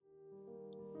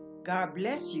God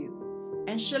bless you,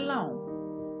 and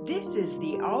shalom. This is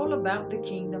the All About the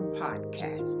Kingdom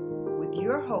podcast with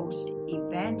your host,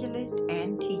 evangelist,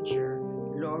 and teacher,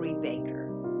 Lori Baker.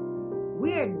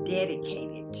 We are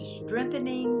dedicated to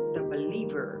strengthening the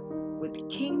believer with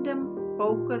kingdom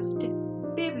focused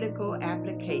biblical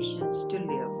applications to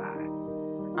live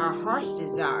by. Our heart's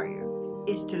desire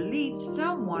is to lead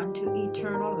someone to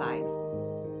eternal life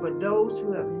for those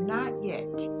who have not yet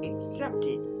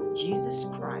accepted Jesus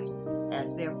Christ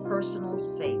as their personal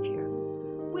Savior.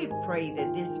 We pray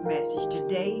that this message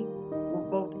today will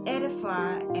both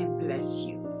edify and bless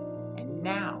you. And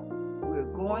now we're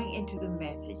going into the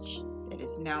message that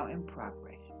is now in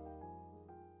progress.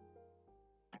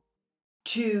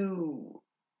 To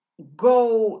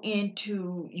go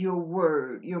into your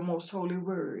word, your most holy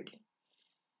word.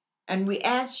 And we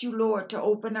ask you, Lord, to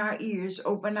open our ears,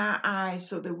 open our eyes,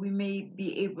 so that we may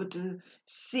be able to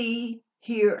see,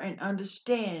 hear, and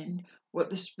understand what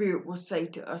the Spirit will say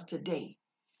to us today.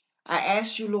 I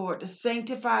ask you, Lord, to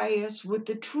sanctify us with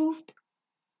the truth,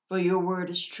 for your word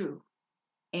is true.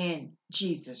 In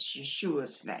Jesus,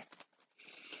 Yeshua's name.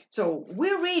 So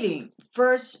we're reading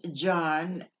 1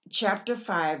 John chapter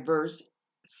 5, verse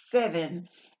 7,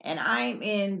 and I'm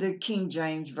in the King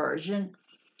James Version.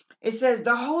 It says,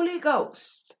 the Holy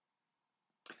Ghost.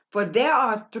 For there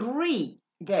are three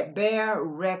that bear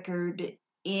record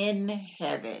in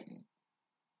heaven: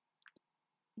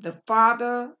 the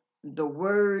Father, the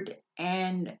Word,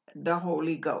 and the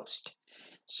Holy Ghost.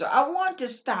 So I want to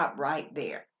stop right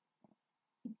there.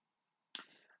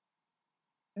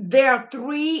 There are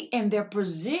three, and their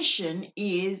position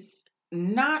is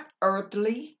not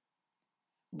earthly,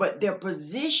 but their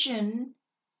position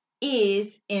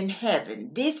is in heaven.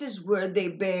 This is where they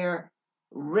bear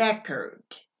record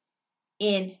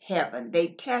in heaven. They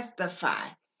testify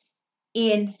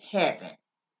in heaven.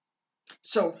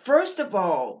 So first of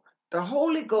all, the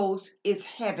Holy Ghost is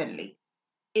heavenly,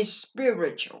 it's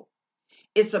spiritual,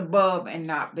 it's above and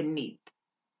not beneath.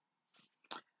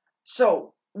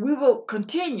 So we will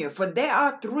continue. For there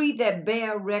are three that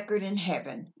bear record in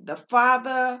heaven: the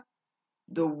Father,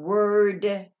 the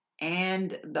Word,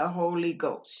 and the Holy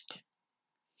Ghost.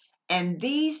 And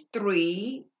these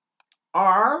three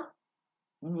are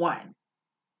one.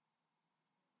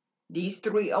 These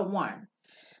three are one.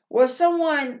 Well,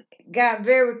 someone got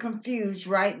very confused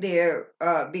right there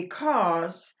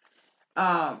because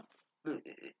um,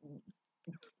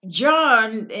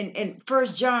 John in 1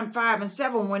 John 5 and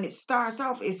 7, when it starts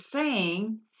off, is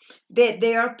saying that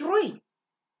there are three,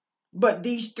 but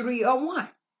these three are one.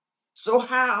 So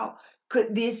how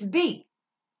could this be?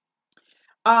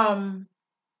 The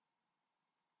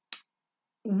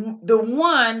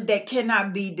one that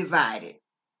cannot be divided.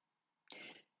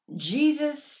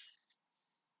 Jesus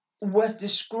was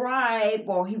described,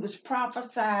 or he was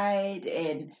prophesied,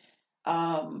 and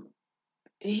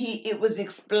it was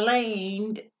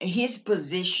explained his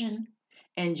position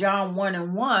in John 1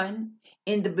 and 1.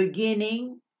 In the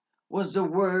beginning was the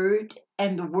Word,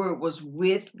 and the Word was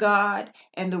with God,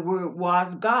 and the Word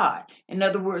was God. In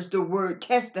other words, the Word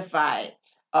testified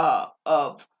of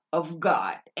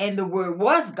God, and the Word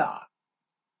was God.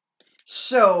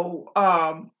 So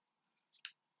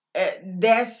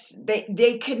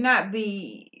they cannot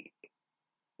be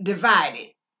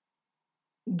divided.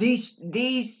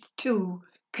 These two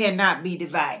cannot be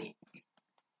divided.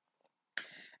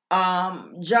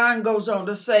 John goes on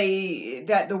to say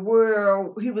that the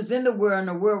world, he was in the world, and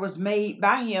the world was made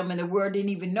by him, and the world didn't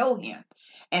even know him,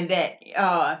 and that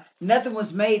nothing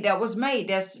was made that was made.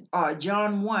 That's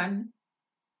John 1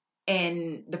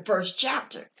 in the first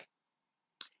chapter.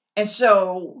 And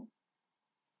so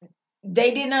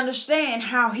they didn't understand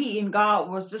how he and God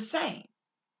was the same.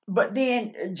 But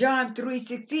then John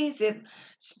 3:16 said,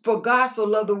 for God so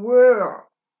loved the world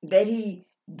that he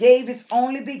gave his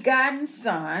only begotten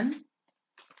Son.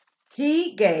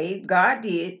 God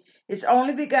did, his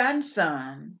only begotten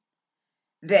Son,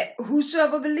 that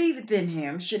whosoever believeth in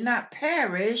him should not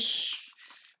perish,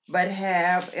 but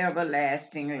have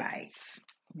everlasting life.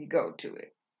 Let me go to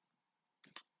it.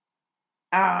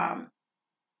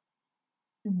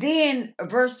 Then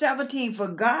verse 17, for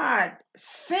God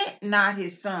sent not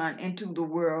his Son into the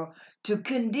world to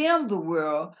condemn the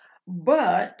world,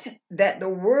 but that the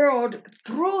world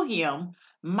through him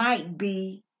might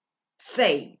be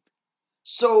saved.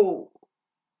 So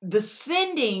the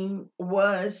sending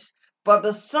was for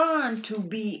the Son to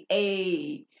be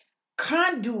a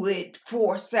conduit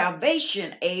for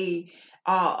salvation,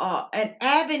 an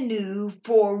avenue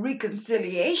for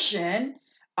reconciliation,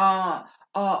 a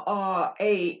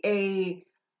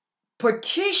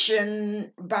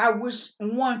petition by which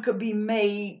one could be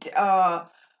made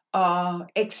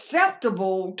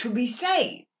acceptable to be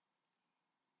saved.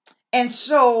 And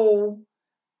so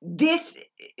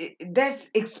that's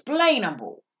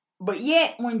explainable. But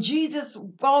yet when Jesus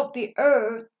walked the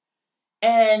earth,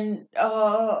 and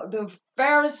the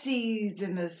Pharisees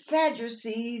and the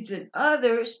Sadducees and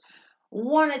others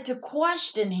wanted to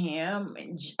question him,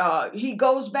 he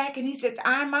goes back and he says,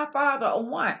 I and my Father are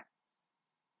one.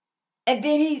 And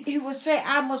then he would say,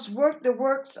 I must work the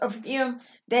works of him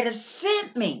that have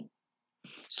sent me.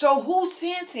 So who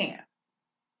sends him?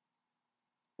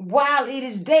 While it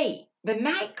is day, the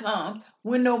night comes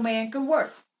when no man can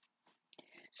work.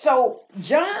 So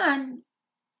John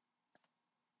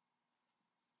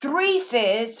 3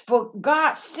 says, for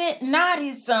God sent not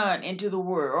his son into the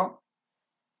world.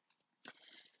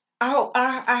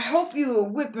 I hope you're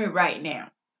with me right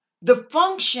now. The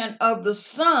function of the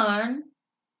son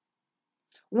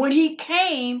when he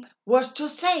came was to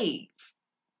save.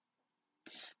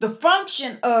 The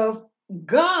function of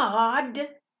God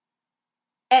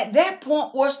at that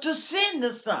point was to send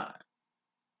the son.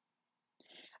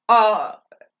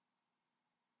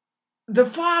 The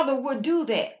Father would do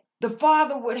that. The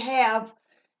Father would have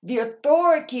the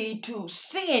authority to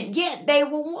send, yet they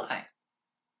were one.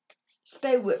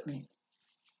 Stay with me.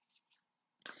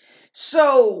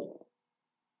 So,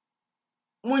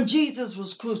 when Jesus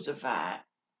was crucified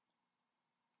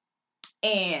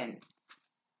and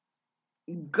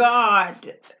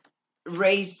God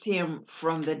raised him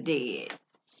from the dead,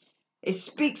 it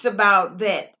speaks about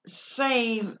that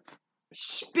same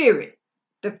spirit,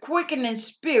 the quickening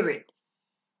spirit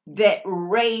that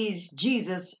raised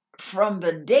Jesus from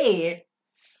the dead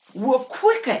will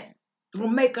quicken, will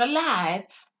make alive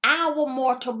our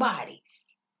mortal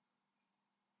bodies.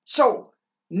 So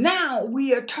now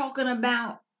we are talking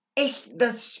about it's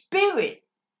the spirit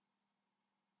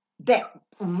that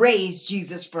raised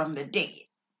Jesus from the dead.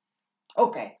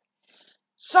 Okay.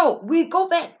 So we go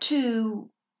back to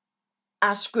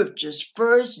our scriptures,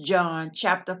 1 John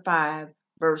chapter 5,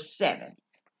 verse 7.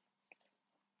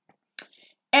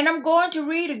 And I'm going to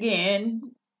read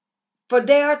again, for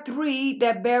there are three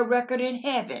that bear record in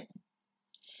heaven.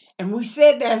 And we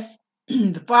said that's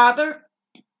the Father,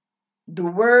 the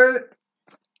Word,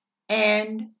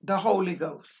 and the Holy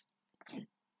Ghost.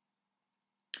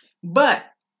 But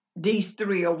these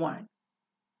three are one.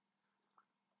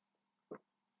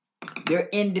 They're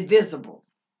indivisible.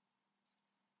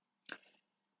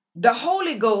 The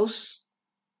Holy Ghost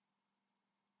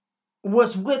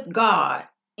was with God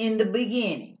in the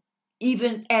beginning,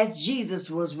 even as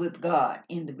Jesus was with God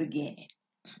in the beginning.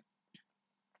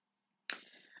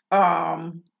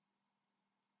 The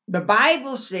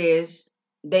Bible says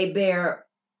they bear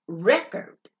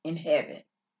record in heaven.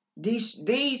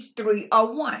 These three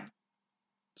are one.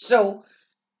 So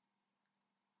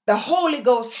the Holy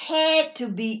Ghost had to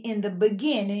be in the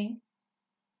beginning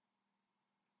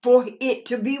for it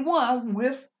to be one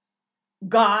with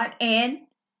God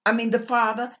the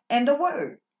Father and the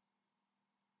Word.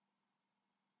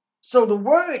 So the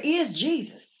Word is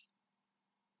Jesus.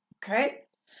 Okay?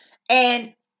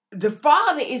 And the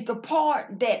Father is the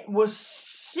part that was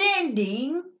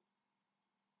sending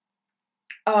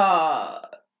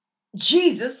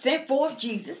Jesus, sent forth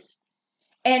Jesus.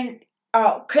 And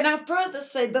can I further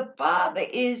say the Father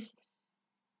is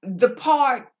the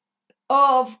part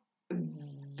of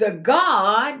the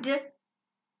God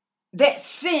that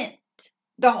sent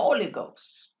the Holy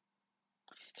Ghost.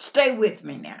 Stay with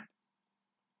me now.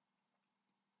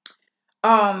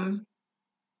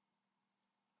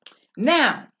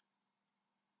 Now,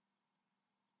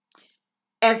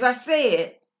 as I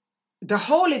said, the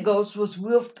Holy Ghost was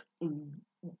with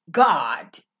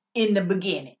God in the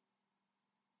beginning.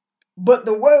 But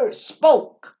the Word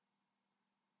spoke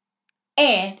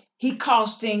and he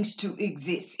caused things to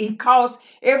exist. He caused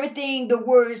everything the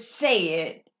Word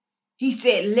said. He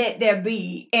said, let there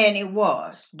be, and it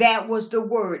was. That was the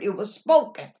Word. It was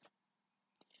spoken.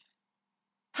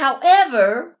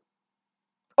 However,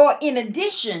 or in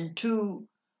addition to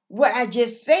what I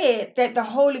just said, that the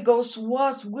Holy Ghost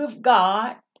was with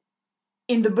God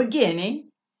in the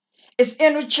beginning, it's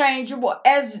interchangeable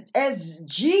as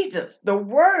Jesus, the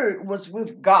Word was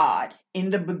with God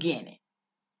in the beginning.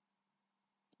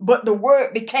 But the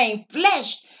Word became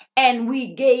flesh, and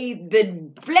we gave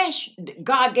the flesh,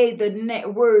 God gave the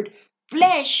word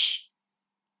flesh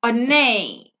a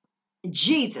name,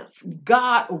 Jesus,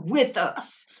 God with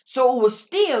us. So it was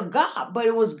still God, but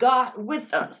it was God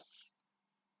with us.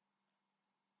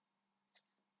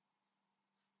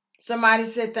 Somebody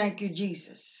said, thank you,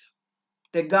 Jesus,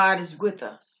 that God is with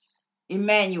us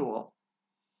Emmanuel.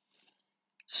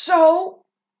 So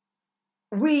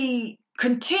we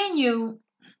continue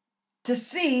to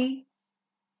see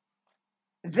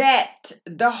that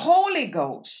the Holy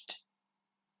Ghost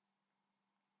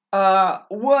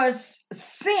was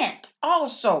sent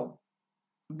also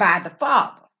by the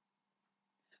Father.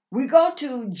 We go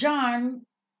to John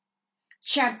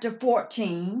chapter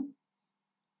 14,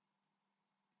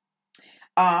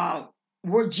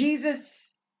 where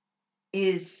Jesus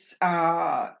is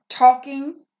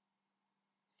talking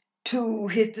to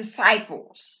his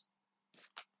disciples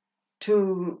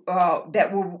that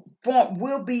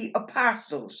will be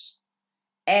apostles,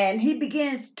 and he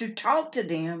begins to talk to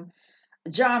them.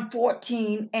 John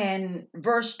 14 and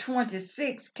verse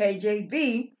 26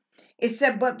 KJV, it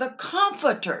said, but the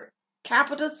Comforter,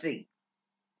 capital C,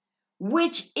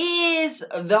 which is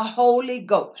the Holy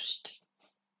Ghost,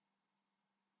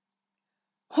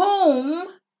 whom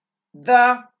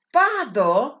the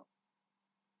Father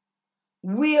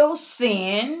will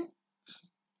send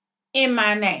in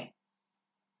my name.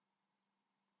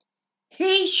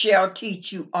 He shall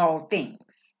teach you all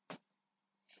things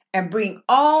and bring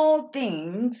all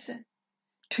things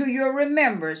to your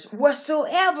remembrance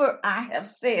whatsoever I have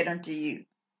said unto you.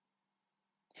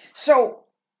 So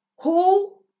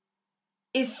who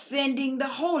is sending the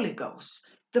Holy Ghost?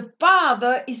 The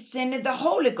Father is sending the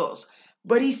Holy Ghost,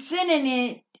 but he's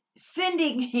sending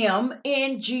him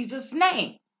in Jesus'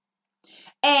 name.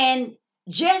 And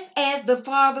just as the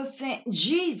Father sent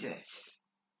Jesus.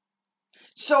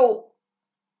 So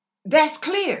that's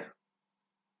clear.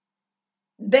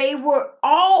 They were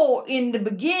all in the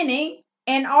beginning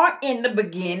and are in the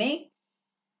beginning.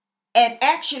 And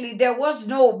actually, there was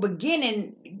no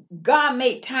beginning. God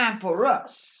made time for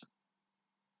us.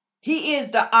 He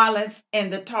is the Aleph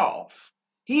and the Tav.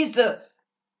 He's the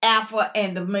Alpha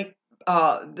and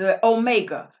the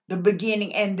Omega, the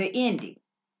beginning and the ending.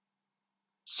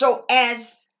 So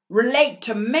as relate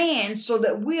to man, so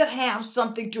that we'll have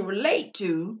something to relate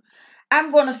to, I'm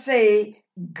going to say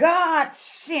God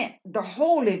sent the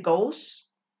Holy Ghost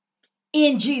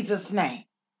in Jesus' name.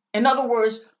 In other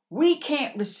words, we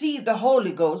can't receive the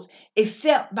Holy Ghost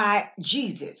except by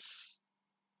Jesus'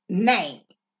 name.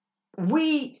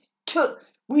 We took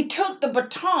the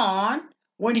baton.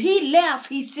 When he left,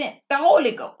 he sent the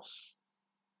Holy Ghost.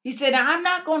 He said, I'm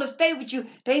not going to stay with you.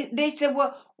 They said,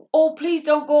 well, oh, please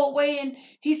don't go away. And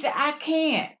he said, I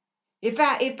can't. If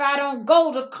I don't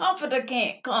go, the Comforter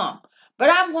can't come. But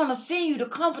I'm going to send you the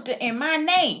Comforter in my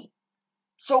name.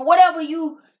 So whatever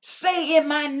you say in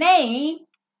my name,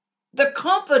 the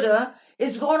Comforter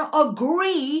is going to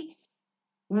agree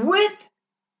with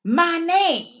my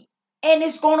name. And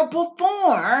it's going to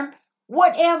perform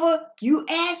whatever you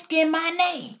ask in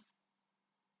my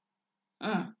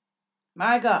name.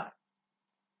 My God.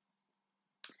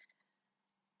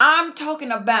 I'm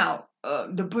talking about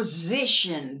the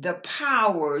position, the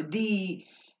power, the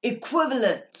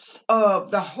equivalence of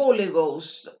the Holy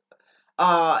Ghost,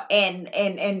 and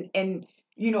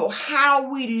you know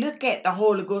how we look at the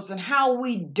Holy Ghost and how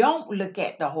we don't look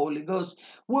at the Holy Ghost.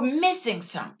 We're missing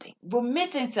something. We're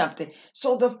missing something.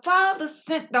 So the Father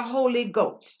sent the Holy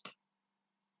Ghost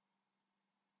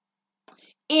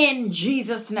in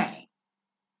Jesus' name,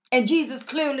 and Jesus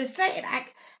clearly said,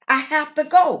 "I have to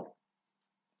go.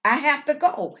 I have to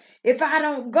go. If I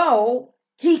don't go,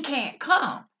 he can't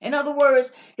come." In other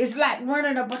words, it's like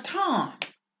running a baton.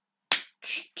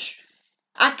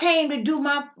 I came to do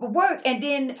my work and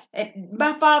then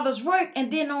my Father's work.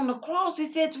 And then on the cross, he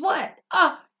says, what?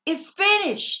 It's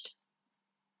finished.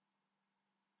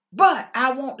 But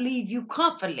I won't leave you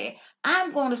comfortless.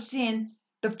 I'm going to send,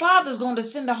 the Father's going to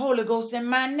send the Holy Ghost in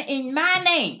my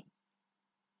name.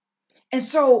 And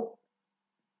so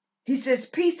he says,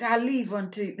 peace I leave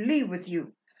with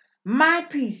you. My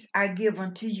peace I give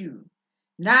unto you.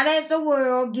 Not as the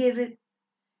world giveth,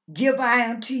 give I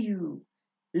unto you.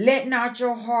 Let not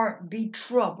your heart be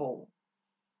troubled,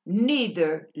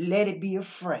 neither let it be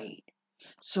afraid.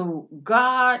 So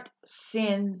God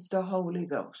sends the Holy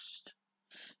Ghost.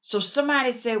 So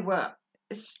somebody said, well,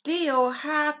 still,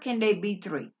 how can they be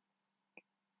three?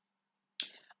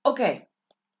 Okay,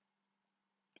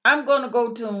 I'm going to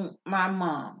go to my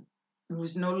mom,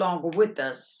 who's no longer with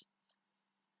us,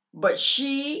 but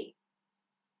she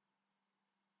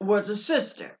was a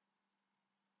sister.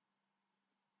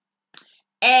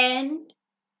 And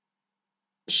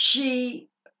she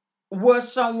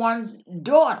was someone's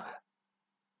daughter.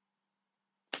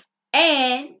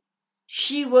 And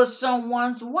she was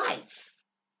someone's wife.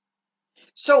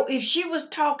 So if she was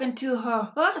talking to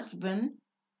her husband,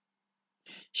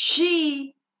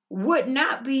 she would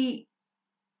not be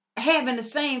having the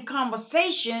same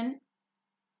conversation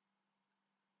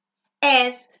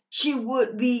as she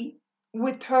would be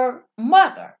with her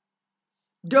mother.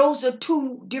 Those are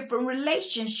two different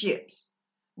relationships.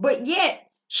 But yet,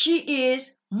 she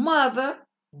is mother,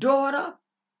 daughter,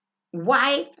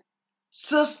 wife,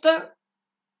 sister.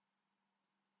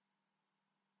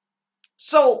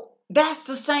 So that's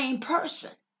the same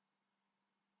person.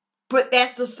 But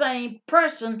that's the same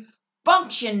person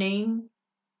functioning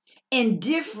in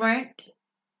different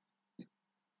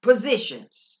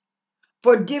positions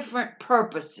for different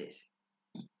purposes.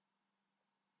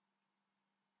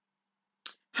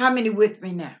 How many with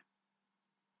me now?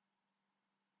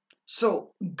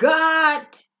 So God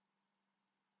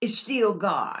is still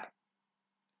God.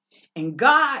 And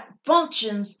God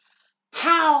functions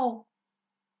how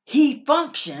he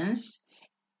functions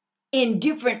in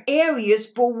different areas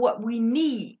for what we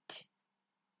need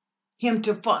him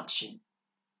to function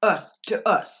to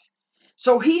us.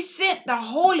 So he sent the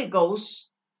Holy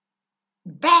Ghost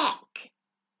back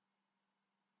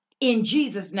in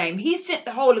Jesus' name. He sent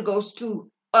the Holy Ghost to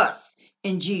us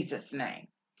in Jesus' name.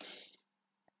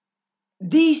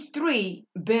 These three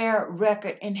bear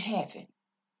record in heaven.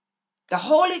 The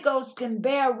Holy Ghost can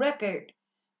bear record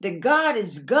that God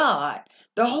is God.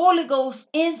 The Holy Ghost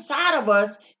inside of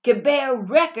us can bear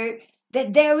record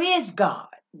that there is God,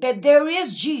 that there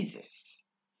is Jesus.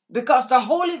 Because the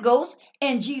Holy Ghost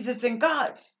and Jesus and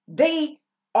God, they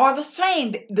are the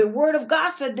same. The Word of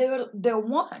God said they're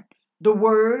one. The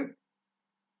Word,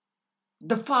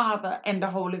 the Father, and the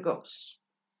Holy Ghost.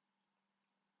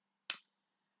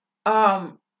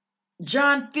 John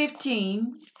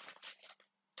 14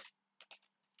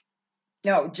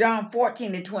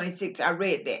 and 26, I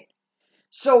read that.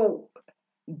 So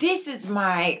this is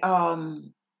my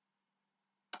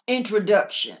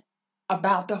introduction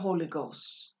about the Holy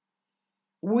Ghost.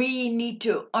 We need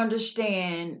to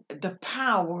understand the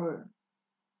power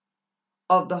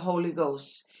of the Holy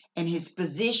Ghost and his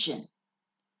position,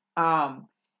 and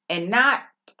not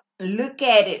look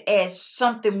at it as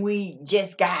something we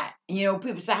just got.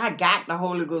 People say, I got the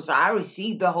Holy Ghost, I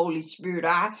received the Holy Spirit,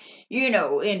 and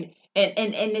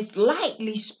it's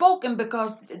lightly spoken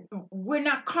because we're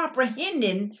not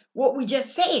comprehending what we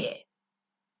just said,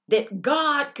 that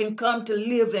God can come to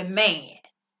live in man.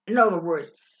 In other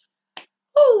words,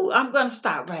 I'm going to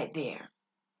stop right there.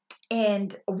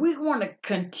 And we want to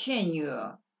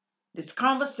continue this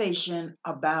conversation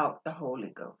about the Holy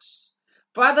Ghost.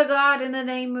 Father God, in the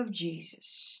name of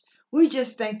Jesus, we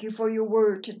just thank you for your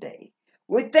word today.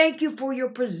 We thank you for your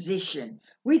position.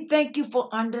 We thank you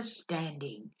for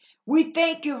understanding. We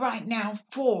thank you right now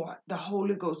for the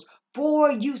Holy Ghost,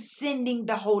 for you sending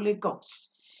the Holy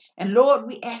Ghost. And Lord,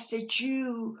 we ask that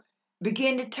you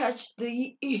begin to touch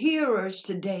the hearers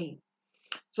today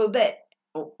so that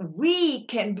we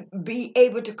can be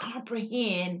able to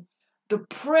comprehend the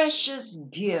precious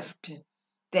gift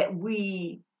that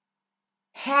we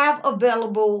have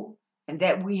available and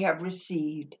that we have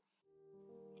received.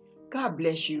 God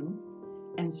bless you.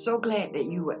 And so glad that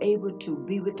you were able to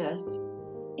be with us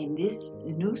in this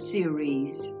new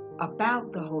series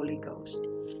about the Holy Ghost.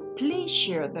 Please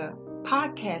share the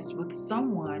podcast with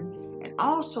someone, and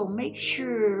also make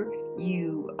sure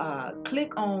you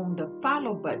click on the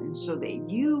follow button so that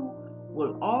you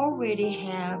will already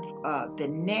have the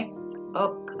next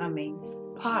upcoming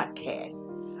podcast.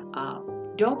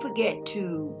 Don't forget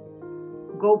to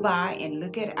go by and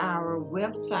look at our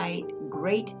website,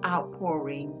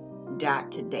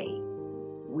 greatoutpouring.today.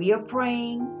 We are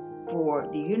praying for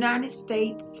the United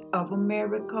States of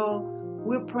America.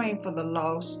 We're praying for the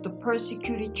lost, the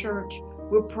persecuted church.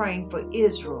 We're praying for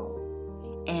Israel.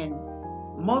 And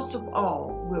most of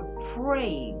all, we're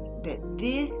praying that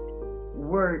this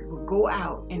word will go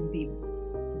out and be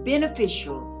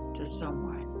beneficial to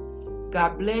someone.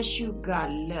 God bless you. God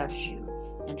loves you.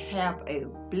 And have a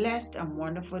blessed and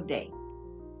wonderful day.